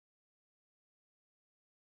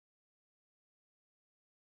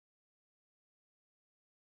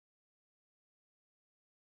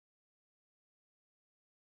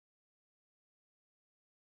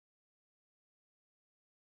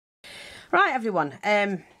Right, everyone.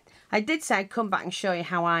 I did say I'd come back and show you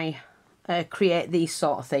how I create these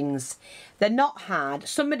sort of things. They're not hard.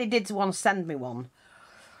 Somebody did want to send me one.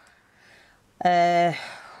 A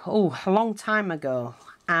long time ago.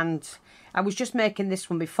 And I was just making this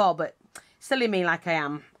one before, but silly me like I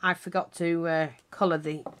am, I forgot to colour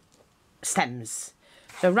the stems.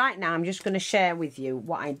 So right now I'm just going to share with you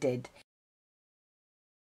what I did.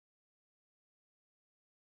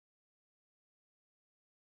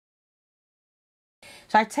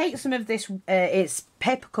 So I take some of this, it's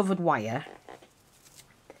paper covered wire,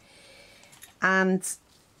 and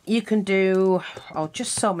you can do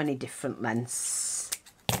just so many different lengths.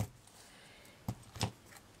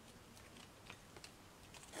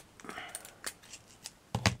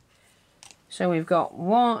 So we've got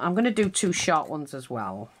one, I'm going to do two short ones as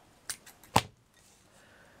well.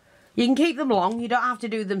 You can keep them long, you don't have to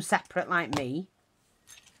do them separate like me.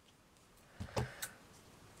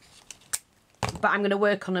 But I'm going to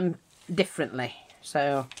work on them differently.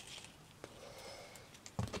 So,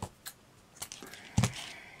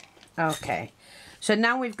 okay. So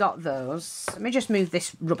now we've got those. Let me just move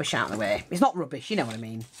this rubbish out of the way. It's not rubbish, you know what I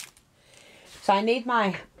mean. So I need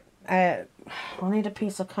my, I'll need a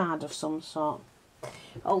piece of card of some sort.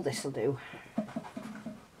 Oh, this will do.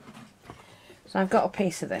 So I've got a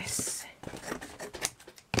piece of this.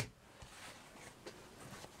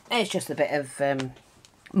 It's just a bit of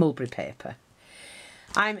mulberry paper.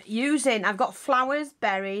 I've got flowers,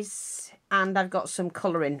 berries, and I've got some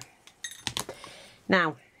colouring.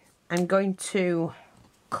 Now, I'm going to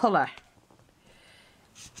colour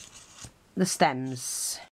the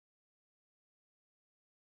stems.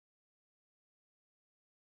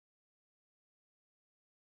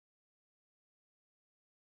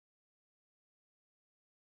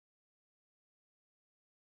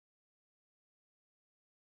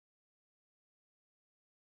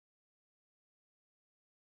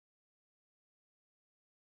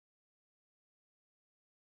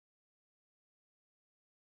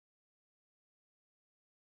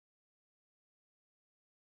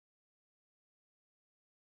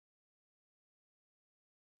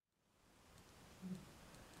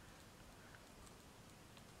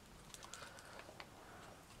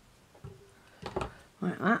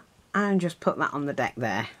 Like that, and just put that on the deck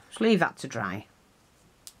there. Just leave that to dry.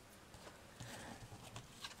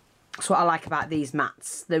 That's what I like about these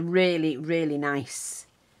mats. They're really, really nice.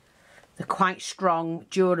 They're quite strong,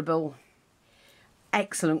 durable,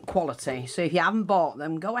 excellent quality. So if you haven't bought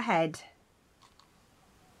them, go ahead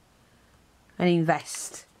and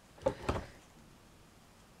invest.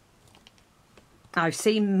 I've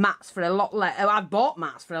seen mats for a lot less. I've bought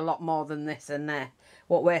mats for a lot more than this and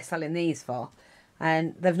what we're selling these for.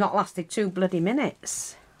 And they've not lasted 2 bloody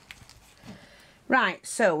minutes. Right,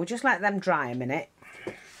 so we'll just let them dry a minute.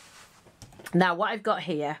 Now what I've got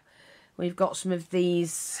here, we've got some of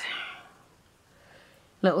these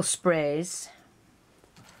little sprays.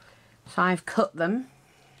 So I've cut them.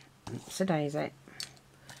 Oops, a daisy.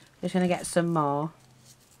 Just going to get some more.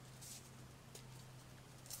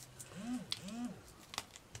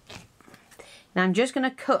 Now I'm just going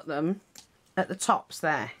to cut them at the tops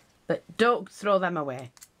there. But don't throw them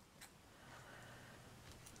away.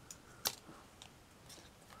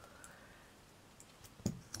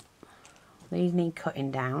 These need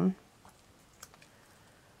cutting down.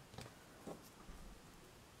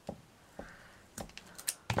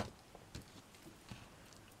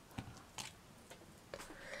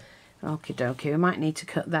 Okie dokie, we might need to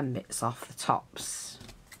cut them bits off the tops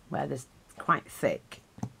where there's quite thick.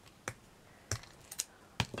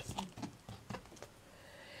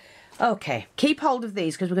 Okay, keep hold of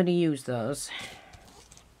these because we're going to use those.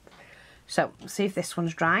 So, see if this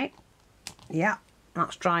one's dry. Yeah,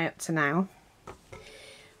 that's dry up to now.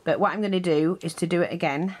 But what I'm going to do is to do it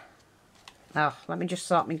again. Oh, let me just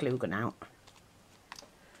sort my glue gun out.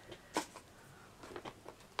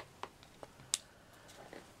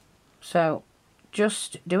 So,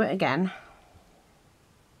 just do it again.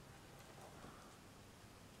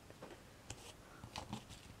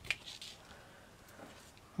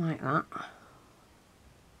 Like that.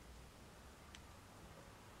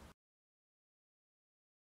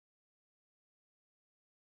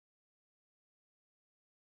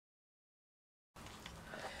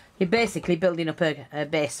 You're basically building up a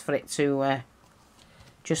base for it to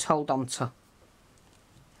just hold on to.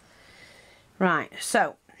 Right,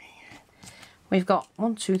 so we've got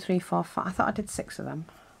 1, 2, 3, 4, 5. I thought I did 6 of them.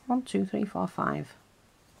 1, 2, 3, 4, 5.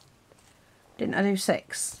 Didn't I do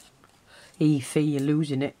 6? Fee, you're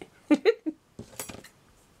losing it. And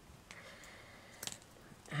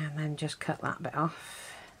then just cut that bit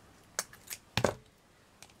off.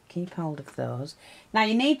 keep hold of those. Now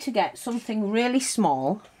you need to get something really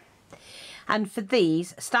small, and for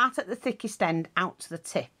these, start at the thickest end out to the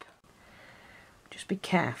tip. Just be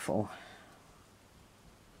careful.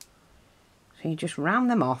 So you just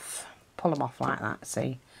round them off, pull them off like that,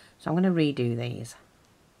 see? So I'm going to redo these.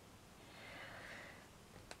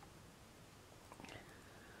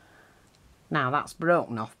 Now that's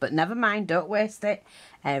broken off, but never mind, don't waste it.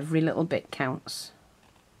 Every little bit counts.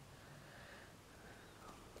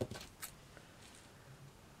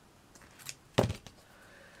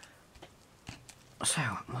 So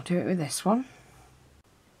we'll do it with this one.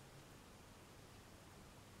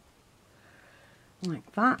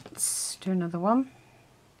 Like that. Do another one.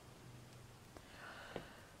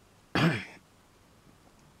 I'm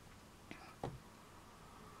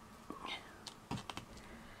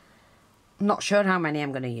not sure how many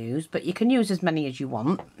I'm going to use, but you can use as many as you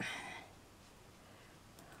want.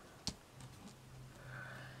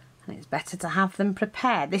 And it's better to have them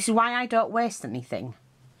prepared. This is why I don't waste anything.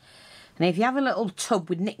 And if you have a little tub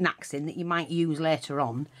with knickknacks in that you might use later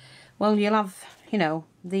on, well, you'll have, you know,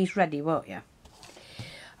 these ready, won't you?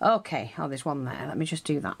 Okay, oh, there's one there. Let me just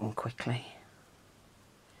do that one quickly.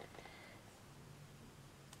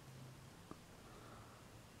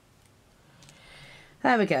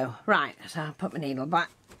 There we go. Right, so I'll put my needle back.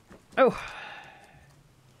 Oh,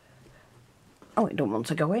 it don't want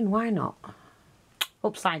to go in. Why not?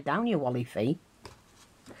 Upside down, you wally fee.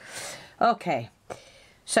 Okay,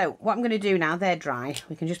 so what I'm going to do now, they're dry.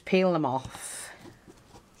 We can just peel them off.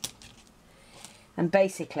 And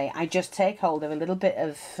basically, I just take hold of a little bit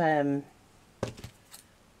of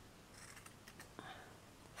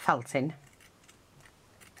felting.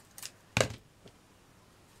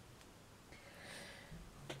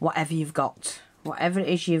 Whatever you've got, whatever it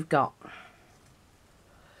is you've got.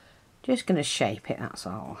 Just going to shape it, that's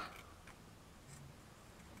all.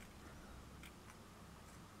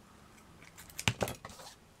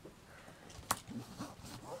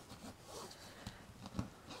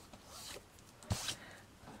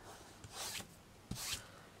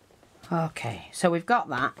 Okay, so we've got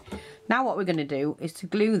that. Now what we're going to do is to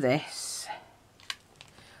glue this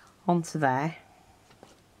onto there.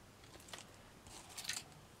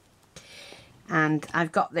 And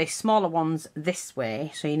I've got the smaller ones this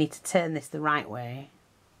way, so you need to turn this the right way.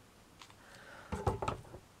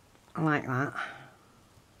 Like that.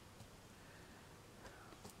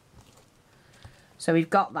 So we've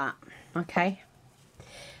got that, okay?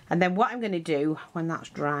 And then what I'm going to do when that's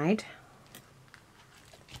dried,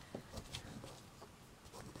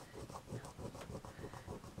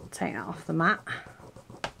 take that off the mat.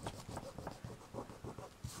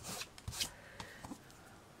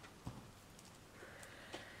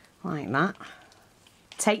 Like that.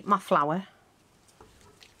 Take my flour.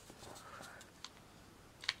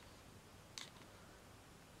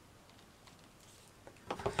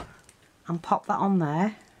 And pop that on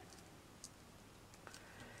there.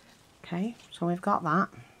 Okay, so we've got that.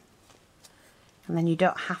 And then you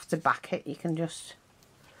don't have to back it, you can just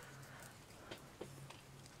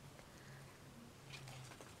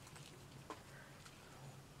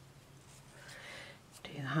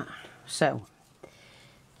do that. So,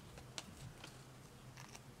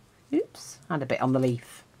 oops, had a bit on the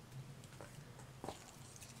leaf.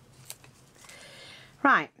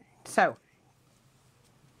 Right, so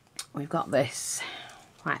we've got this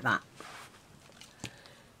like that.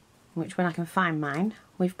 Which, when I can find mine,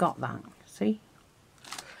 we've got that. See?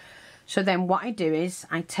 So then what I do is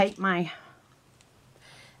I take my,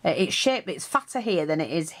 it's shaped, it's fatter here than it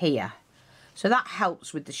is here. So that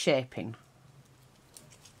helps with the shaping.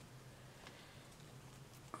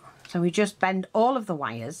 So we just bend all of the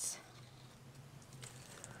wires.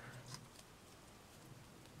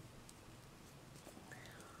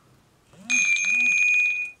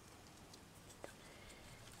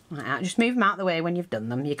 Like that. Just move them out of the way when you've done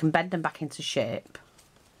them. You can bend them back into shape.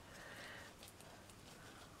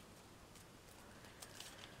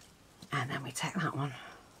 And then we take that one.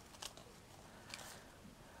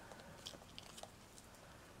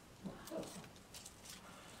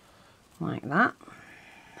 Like that.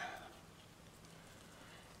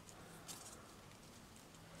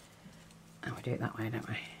 And we do it that way, don't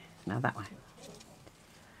we? No, that way.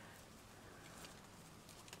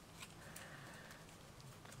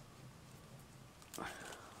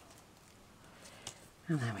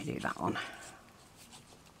 And then we do that one.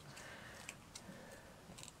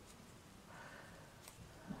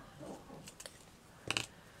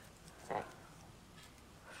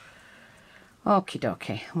 Okie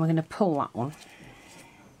dokie, and we're going to pull that one.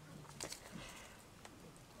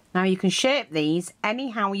 Now you can shape these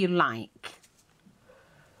anyhow you like.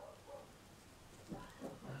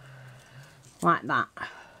 like that.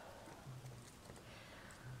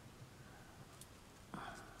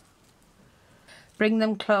 Bring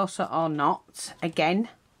them closer or not. Again,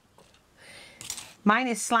 mine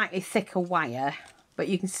is slightly thicker wire, but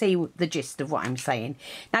you can see the gist of what I'm saying.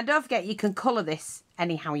 Now don't forget, you can colour this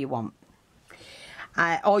anyhow you want.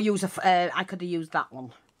 Or use I could have used that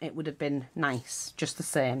one. It would have been nice, just the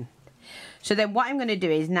same. So then what I'm going to do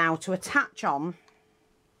is now to attach on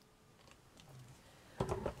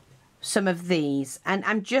some of these, and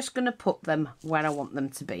I'm just going to put them where I want them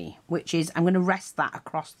to be, which is I'm going to rest that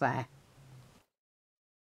across there.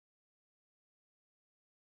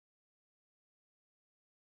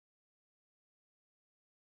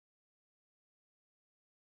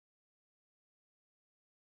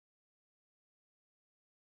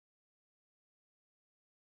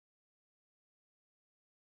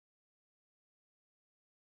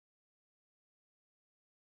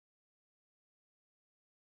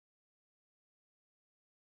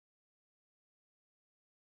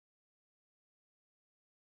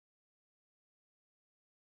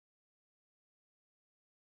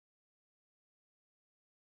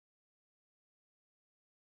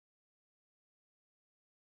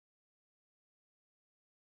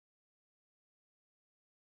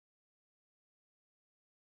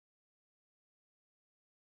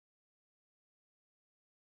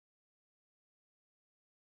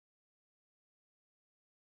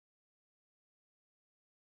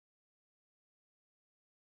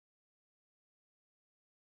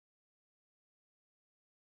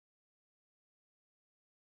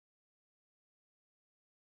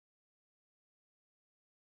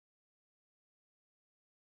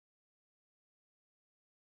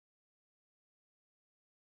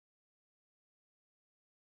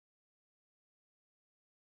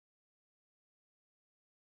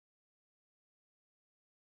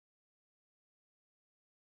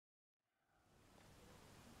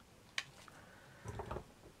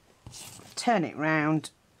 Turn it round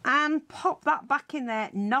and pop that back in there.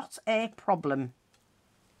 Not a problem.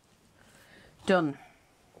 Done.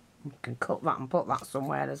 You can cut that and put that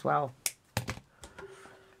somewhere as well.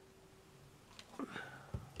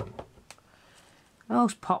 I'll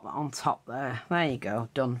just pop that on top there. There you go,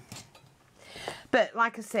 done. But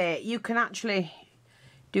like I say, you can actually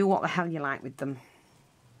do what the hell you like with them.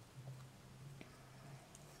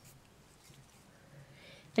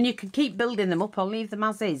 And you can keep building them up or leave them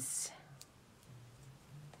as is.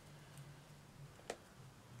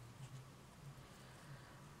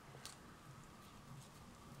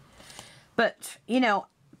 But, you know,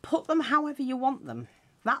 put them however you want them.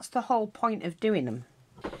 That's the whole point of doing them.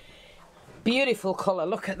 Beautiful colour,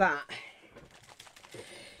 look at that.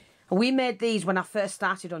 We made these when I first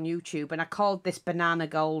started on YouTube, and I called this banana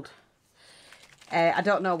gold. I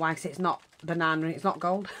don't know why, because it's not banana, it's not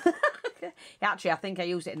gold. Actually, I think I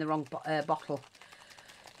used it in the wrong bottle.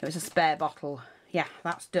 It was a spare bottle. Yeah,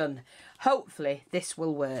 that's done. Hopefully this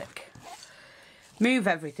will work. Move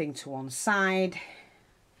everything to one side.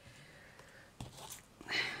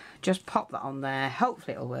 Just pop that on there.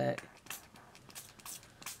 Hopefully it'll work.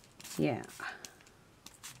 Yeah.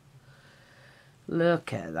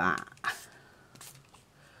 Look at that.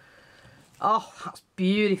 Oh, that's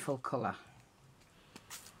beautiful colour.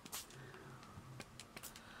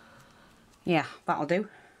 Yeah, that'll do.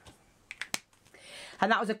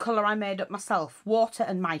 And that was a colour I made up myself. Water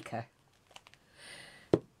and mica.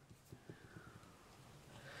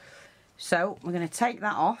 So we're going to take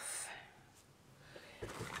that off.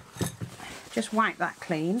 Just wipe that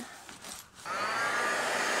clean.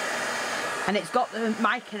 And it's got the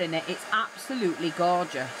mica in it. It's absolutely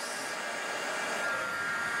gorgeous.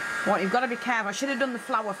 What you've got to be careful. I should have done the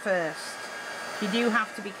flower first. You do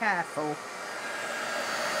have to be careful.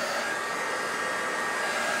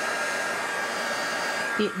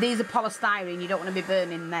 These are polystyrene. You don't want to be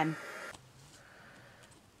burning them.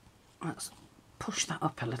 Let's push that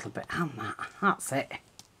up a little bit. And that. That's it.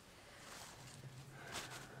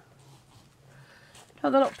 Oh,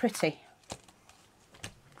 they look pretty.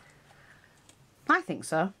 I think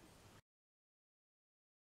so.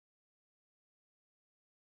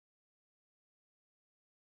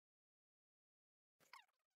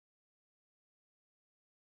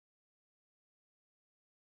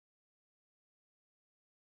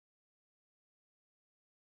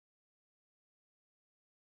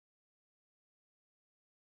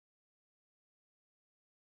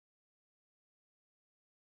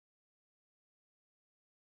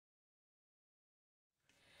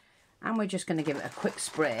 And we're just going to give it a quick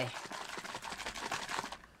spray.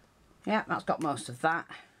 Yeah, that's got most of that.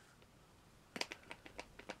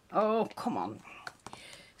 Oh, come on.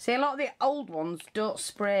 See, a lot of the old ones don't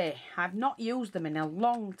spray. I've not used them in a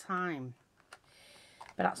long time.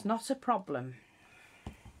 But that's not a problem.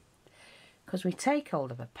 Because we take hold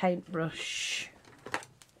of a paintbrush.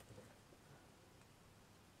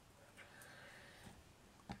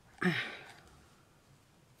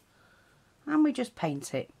 And we just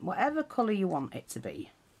paint it, whatever colour you want it to be.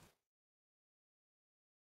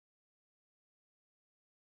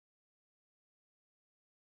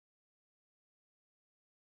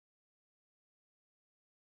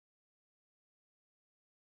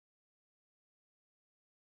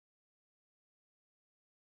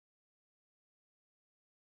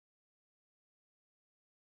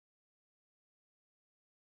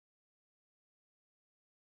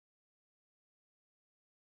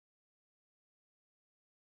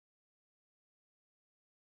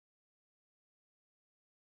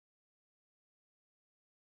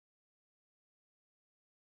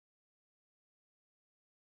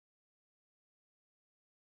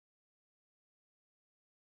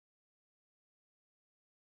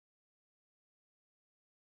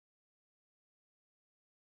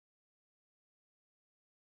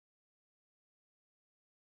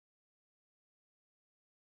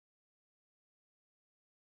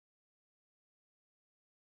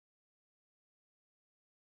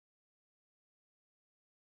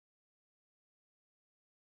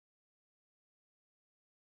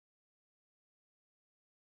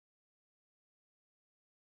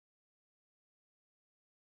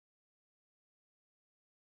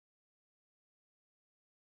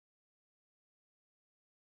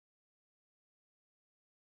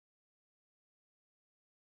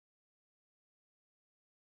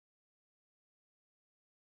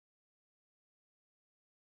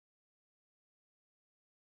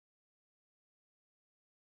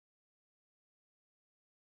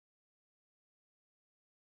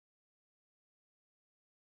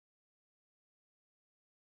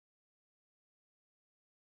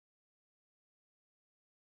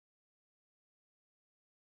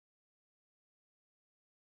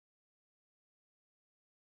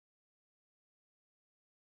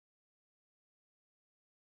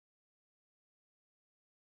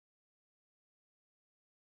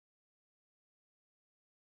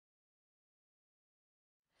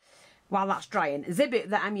 While that's drying, Zibbet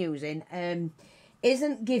that I'm using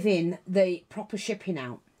isn't giving the proper shipping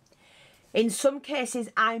out. In some cases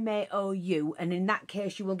I may owe you, and in that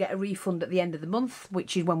case you will get a refund at the end of the month,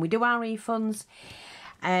 which is when we do our refunds.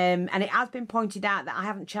 And it has been pointed out that I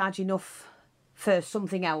haven't charged enough for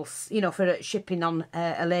something else, you know, for shipping on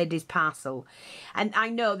a lady's parcel. And I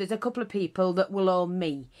know there's a couple of people that will owe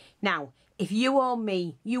me. Now, if you owe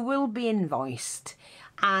me, you will be invoiced.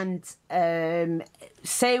 And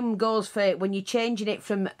same goes for when you're changing it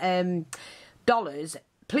from dollars.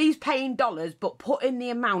 Please pay in dollars, but put in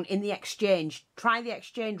the amount in the exchange. Try the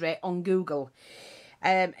exchange rate on Google.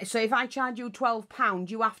 So if I charge you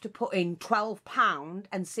 £12, you have to put in £12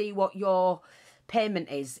 and see what your payment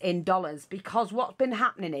is in dollars. Because what's been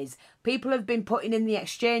happening is people have been putting in the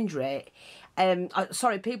exchange rate.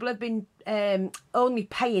 People have been only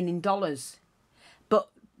paying in dollars. But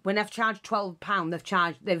when they've charged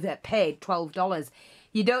 £12, they've paid $12.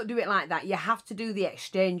 You don't do it like that. You have to do the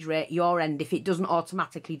exchange rate your end if it doesn't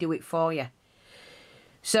automatically do it for you.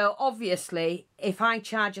 So obviously, if I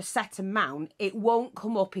charge a set amount, it won't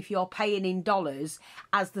come up if you're paying in dollars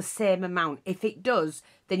as the same amount. If it does,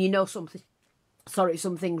 then you know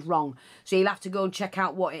something's wrong. So you'll have to go and check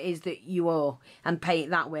out what it is that you owe and pay it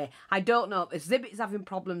that way. I don't know if Zibbet's having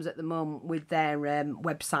problems at the moment with their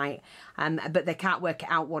website, but they can't work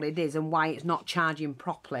out what it is and why it's not charging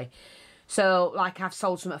properly. So, like, I've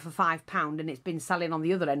sold something for £5 and it's been selling on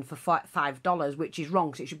the other end for $5, which is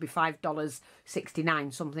wrong, because it should be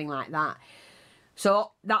 $5.69, something like that.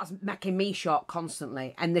 So that's making me short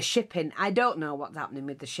constantly. And the shipping, I don't know what's happening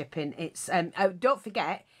with the shipping. It's don't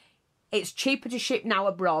forget, it's cheaper to ship now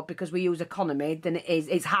abroad because we use economy than it is.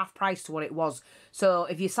 It's half price to what it was. So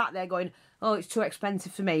if you sat there going, oh, it's too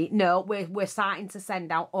expensive for me. No, we're starting to send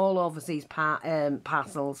out all overseas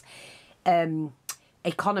parcels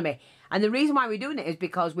economy. And the reason why we're doing it is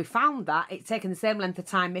because we found that it's taken the same length of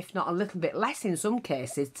time, if not a little bit less in some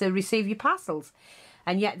cases, to receive your parcels.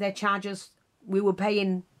 And yet they charge us, we were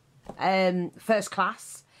paying first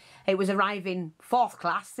class. It was arriving fourth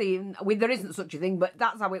class. There isn't such a thing, but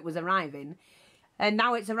that's how it was arriving. And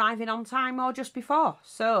now it's arriving on time or just before.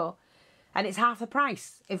 So, and it's half the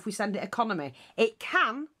price if we send it economy. It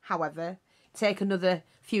can, however, take another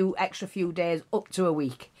extra few days, up to a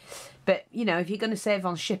week. But, you know, if you're going to save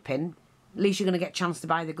on shipping, at least you're going to get a chance to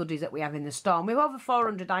buy the goodies that we have in the store. And we have over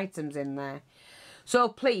 400 items in there. So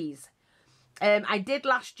please, I did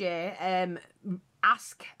last year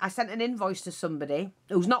I sent an invoice to somebody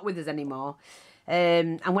who's not with us anymore.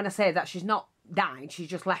 And when I say that, she's not died, she's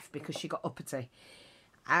just left because she got uppity.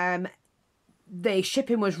 The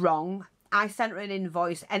shipping was wrong. I sent her an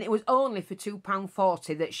invoice and it was only for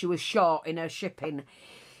 £2.40 that she was short in her shipping.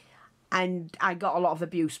 And I got a lot of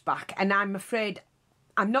abuse back. And I'm afraid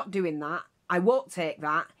I'm not doing that. I won't take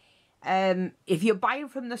that. If you're buying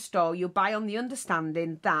from the store, you buy on the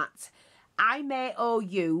understanding that I may owe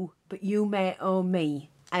you, but you may owe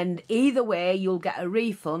me. And either way, you'll get a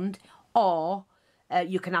refund, or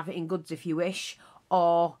you can have it in goods if you wish,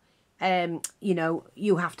 or, you know,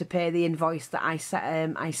 you have to pay the invoice that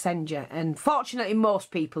I send you. And fortunately,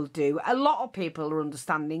 most people do. A lot of people are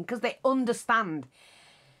understanding because they understand.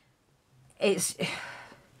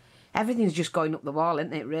 Everything's just going up the wall,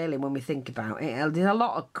 isn't it, really, when we think about it? There's a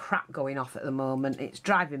lot of crap going off at the moment. It's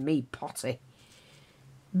driving me potty.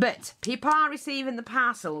 But people are receiving the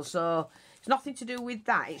parcels, so it's nothing to do with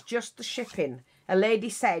that. It's just the shipping. A lady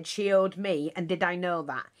said she owed me, and did I know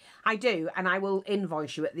that? I do, and I will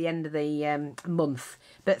invoice you at the end of the month.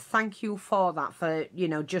 But thank you for that, for, you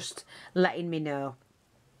know, just letting me know.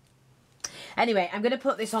 Anyway, I'm going to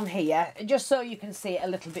put this on here, just so you can see it a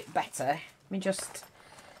little bit better. Let me just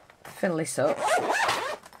fill this up.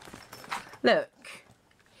 Look.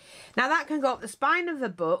 Now that can go up the spine of the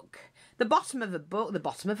book, the bottom of the book, the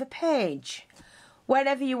bottom of a page,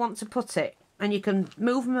 wherever you want to put it. And you can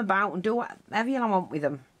move them about and do whatever you want with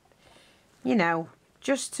them. You know,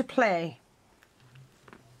 just to play.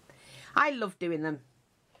 I love doing them.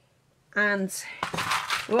 And,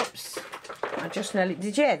 whoops, I just nearly,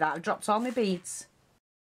 did you hear that? I dropped all my beads.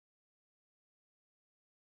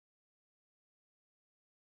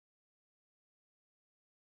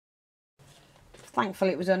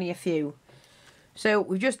 Thankfully it was only a few. So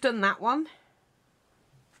we've just done that one.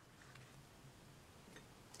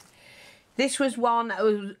 This was one that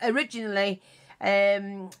was originally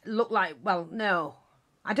looked like, well, no.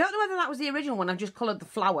 I don't know whether that was the original one. I've just coloured the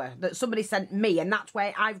flower that somebody sent me, and that's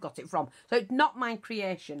where I've got it from. So it's not my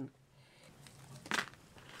creation.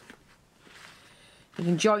 You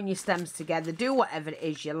can join your stems together, do whatever it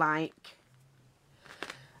is you like.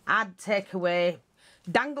 Add, take away,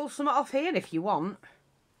 dangle some off here if you want.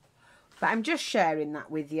 But I'm just sharing that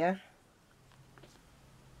with you.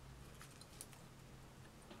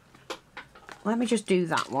 Let me just do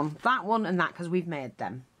that one and that, because we've made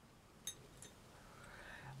them.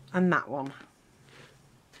 And that one.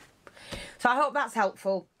 So I hope that's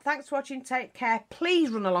helpful. Thanks for watching, take care.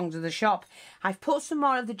 Please run along to the shop. I've put some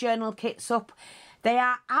more of the journal kits up. They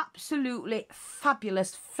are absolutely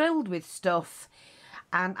fabulous, filled with stuff.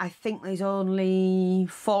 And I think there's only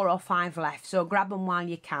 4 or 5 left, so grab them while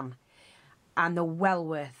you can. And they're well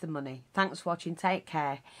worth the money. Thanks for watching, take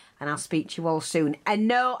care, and I'll speak to you all soon. And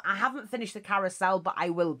no, I haven't finished the carousel, but I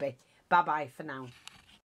will be. Bye-bye for now.